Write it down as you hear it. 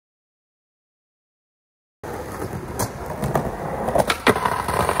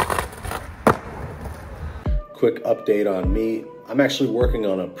quick update on me. I'm actually working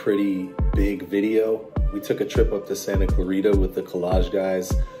on a pretty big video. We took a trip up to Santa Clarita with the Collage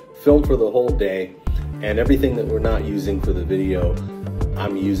guys, filmed for the whole day, and everything that we're not using for the video,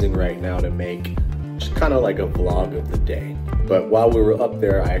 I'm using right now to make just kind of like a vlog of the day. But while we were up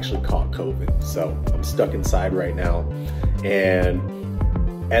there, I actually caught COVID, so I'm stuck inside right now, and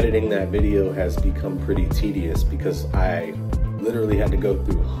editing that video has become pretty tedious because I literally had to go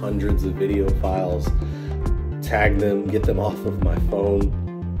through hundreds of video files, tag them, get them off of my phone,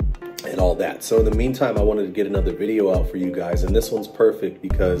 and all that. So in the meantime, I wanted to get another video out for you guys, and this one's perfect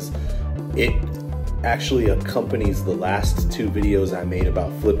because it actually accompanies the last two videos I made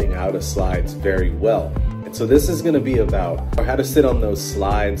about flipping out of slides very well. And so this is gonna be about how to sit on those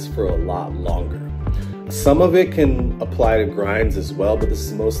slides for a lot longer. Some of it can apply to grinds as well, but this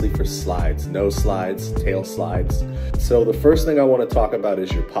is mostly for slides, no slides, tail slides. So the first thing I want to talk about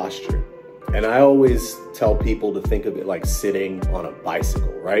is your posture. And I always tell people to think of it like sitting on a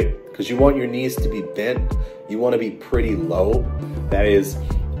bicycle, right? Because you want your knees to be bent, you want to be pretty low. That is,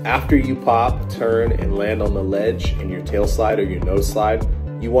 after you pop, turn, and land on the ledge in your tail slide or your nose slide,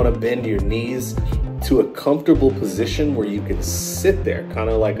 you want to bend your knees to a comfortable position where you can sit there, kind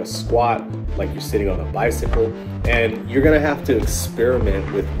of like a squat, like you're sitting on a bicycle. And you're gonna have to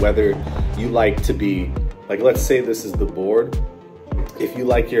experiment with whether you like to be, like let's say this is the board. If you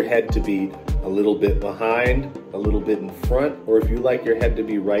like your head to be a little bit behind, a little bit in front, or if you like your head to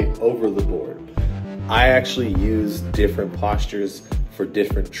be right over the board. I actually use different postures for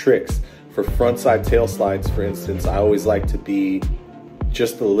different tricks. For frontside tail slides, for instance, I always like to be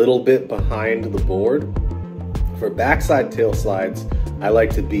just a little bit behind the board. For backside tail slides, I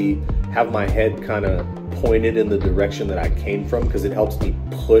like to have my head kind of pointed in the direction that I came from because it helps me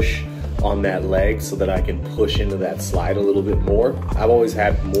push on that leg so that I can push into that slide a little bit more. I've always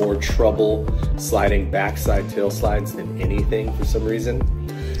had more trouble sliding backside tail slides than anything for some reason.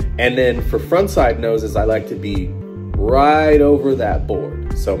 And then for frontside noses, I like to be right over that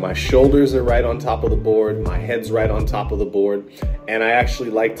board. So my shoulders are right on top of the board, my head's right on top of the board, and I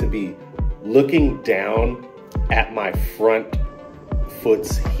actually like to be looking down at my front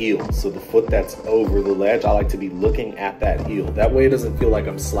foot's heel. So the foot that's over the ledge, I like to be looking at that heel. That way it doesn't feel like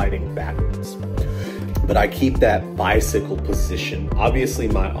I'm sliding backwards. But I keep that bicycle position. Obviously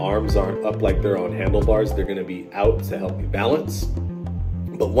my arms aren't up like they're on handlebars, they're gonna be out to help me balance.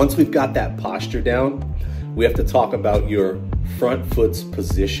 But once we've got that posture down, we have to talk about your front foot's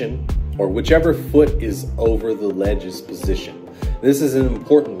position, or whichever foot is over the ledge's position. This is an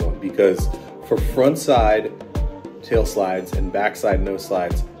important one because for front side tail slides and backside nose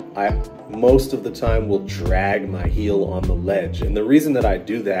slides, I most of the time will drag my heel on the ledge. And the reason that I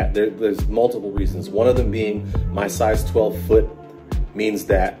do that, there's multiple reasons. One of them being my size 12 foot means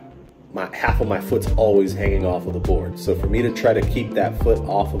that half of my foot's always hanging off of the board. So for me to try to keep that foot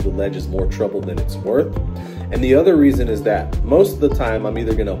off of the ledge is more trouble than it's worth. And the other reason is that most of the time I'm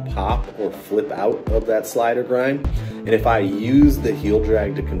either gonna pop or flip out of that slide or grind. And if I use the heel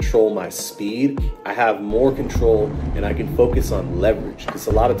drag to control my speed, I have more control and I can focus on leverage. Because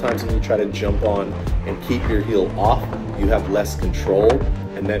a lot of times when you try to jump on and keep your heel off, you have less control.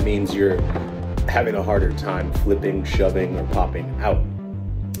 And that means you're having a harder time flipping, shoving, or popping out.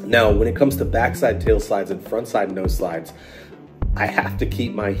 Now, when it comes to backside tail slides and frontside nose slides, I have to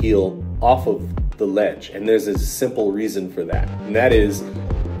keep my heel off of the ledge. And there's a simple reason for that. And that is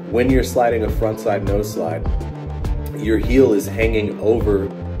when you're sliding a frontside nose slide, your heel is hanging over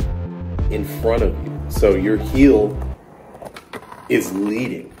in front of you. So your heel is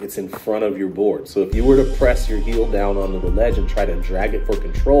leading, it's in front of your board. So if you were to press your heel down onto the ledge and try to drag it for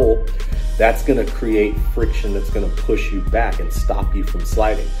control, that's gonna create friction that's gonna push you back and stop you from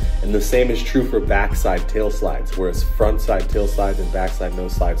sliding. And the same is true for backside tail slides, whereas frontside tail slides and backside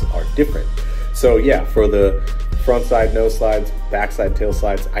nose slides are different. So yeah, for the frontside nose slides, backside tail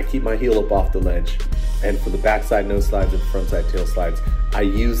slides, I keep my heel up off the ledge. And for the backside nose slides and frontside tail slides, I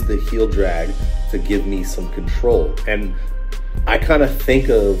use the heel drag to give me some control. And I kind of think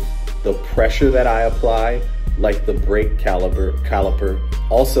of the pressure that I apply like the brake caliper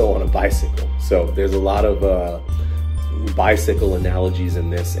also on a bicycle. So there's a lot of bicycle analogies in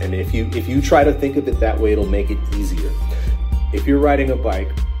this, and if you try to think of it that way, it'll make it easier. If you're riding a bike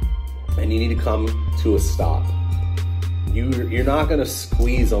and you need to come to a stop, you're not going to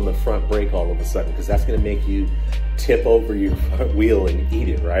squeeze on the front brake all of a sudden, because that's going to make you tip over your front wheel and eat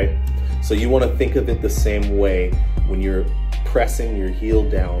it, right? So you want to think of it the same way when you're pressing your heel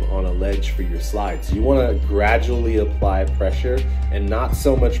down on a ledge for your slides. You want to gradually apply pressure, and not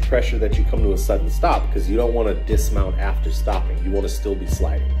so much pressure that you come to a sudden stop, because you don't want to dismount after stopping. You want to still be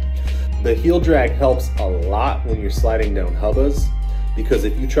sliding. The heel drag helps a lot when you're sliding down hubbas, because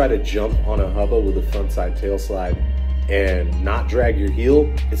if you try to jump on a hubba with a frontside tail slide and not drag your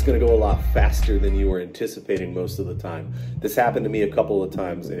heel, it's gonna go a lot faster than you were anticipating most of the time. This happened to me a couple of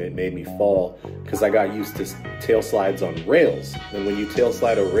times and it made me fall because I got used to tail slides on rails. And when you tail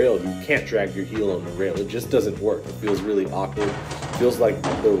slide a rail, you can't drag your heel on the rail. It just doesn't work. It feels really awkward. It feels like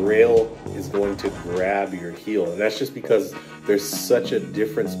the rail is going to grab your heel. And that's just because there's such a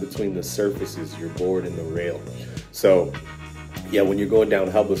difference between the surfaces, your board and the rail. So yeah, when you're going down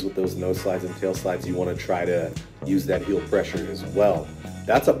hubbas with those nose slides and tail slides, you want to try to use that heel pressure as well.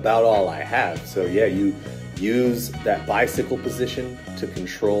 That's about all I have. So yeah, you use that bicycle position to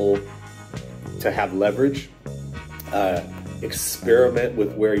control, to have leverage. Experiment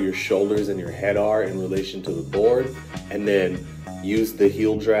with where your shoulders and your head are in relation to the board, and then use the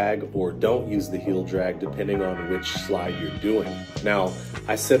heel drag or don't use the heel drag depending on which slide you're doing. Now,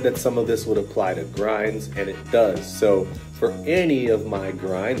 I said that some of this would apply to grinds, and it does. So for any of my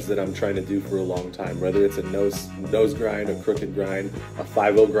grinds that I'm trying to do for a long time, whether it's a nose grind, a crooked grind, a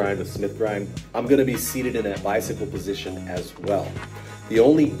 5-0 grind, a Smith grind, I'm gonna be seated in that bicycle position as well. The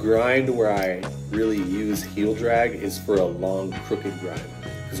only grind where I really use heel drag is for a long crooked grind.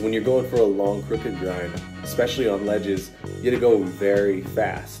 Because when you're going for a long crooked grind, especially on ledges, you gotta go very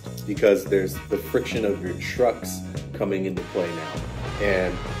fast because there's the friction of your trucks coming into play now.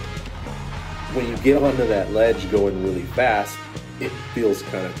 And when you get onto that ledge going really fast, it feels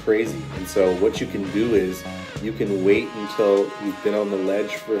kind of crazy. And so what you can do is you can wait until you've been on the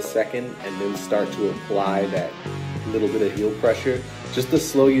ledge for a second and then start to apply that little bit of heel pressure just to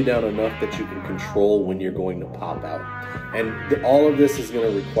slow you down enough that you can control when you're going to pop out. And all of this is going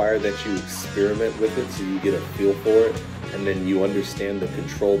to require that you experiment with it so you get a feel for it, and then you understand the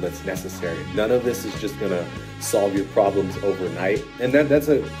control that's necessary. None of this is just going to solve your problems overnight. And that's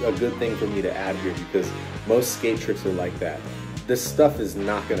a good thing for me to add here, because most skate tricks are like that. This stuff is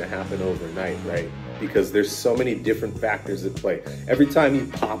not going to happen overnight, right? Because there's so many different factors at play. Every time you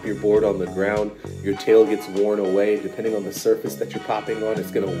pop your board on the ground, your tail gets worn away. Depending on the surface that you're popping on, it's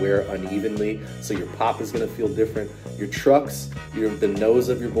gonna wear unevenly, so your pop is gonna feel different. Your trucks, the nose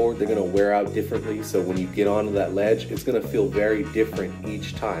of your board, they're gonna wear out differently, so when you get onto that ledge, it's gonna feel very different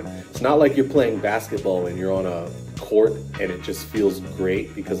each time. It's not like you're playing basketball and you're on a court and it just feels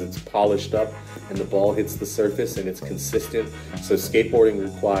great because it's polished up and the ball hits the surface and it's consistent. So skateboarding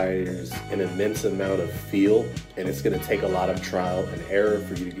requires an immense amount of feel, and it's going to take a lot of trial and error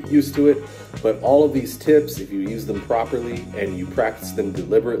for you to get used to it. But all of these tips, if you use them properly and you practice them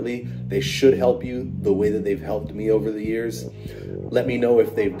deliberately, they should help you the way that they've helped me over the years. Let me know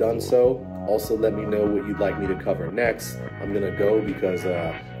if they've done so. Also, let me know what you'd like me to cover next. I'm gonna go because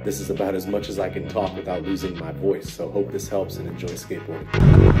this is about as much as I can talk without losing my voice. So hope this helps, and enjoy skateboarding.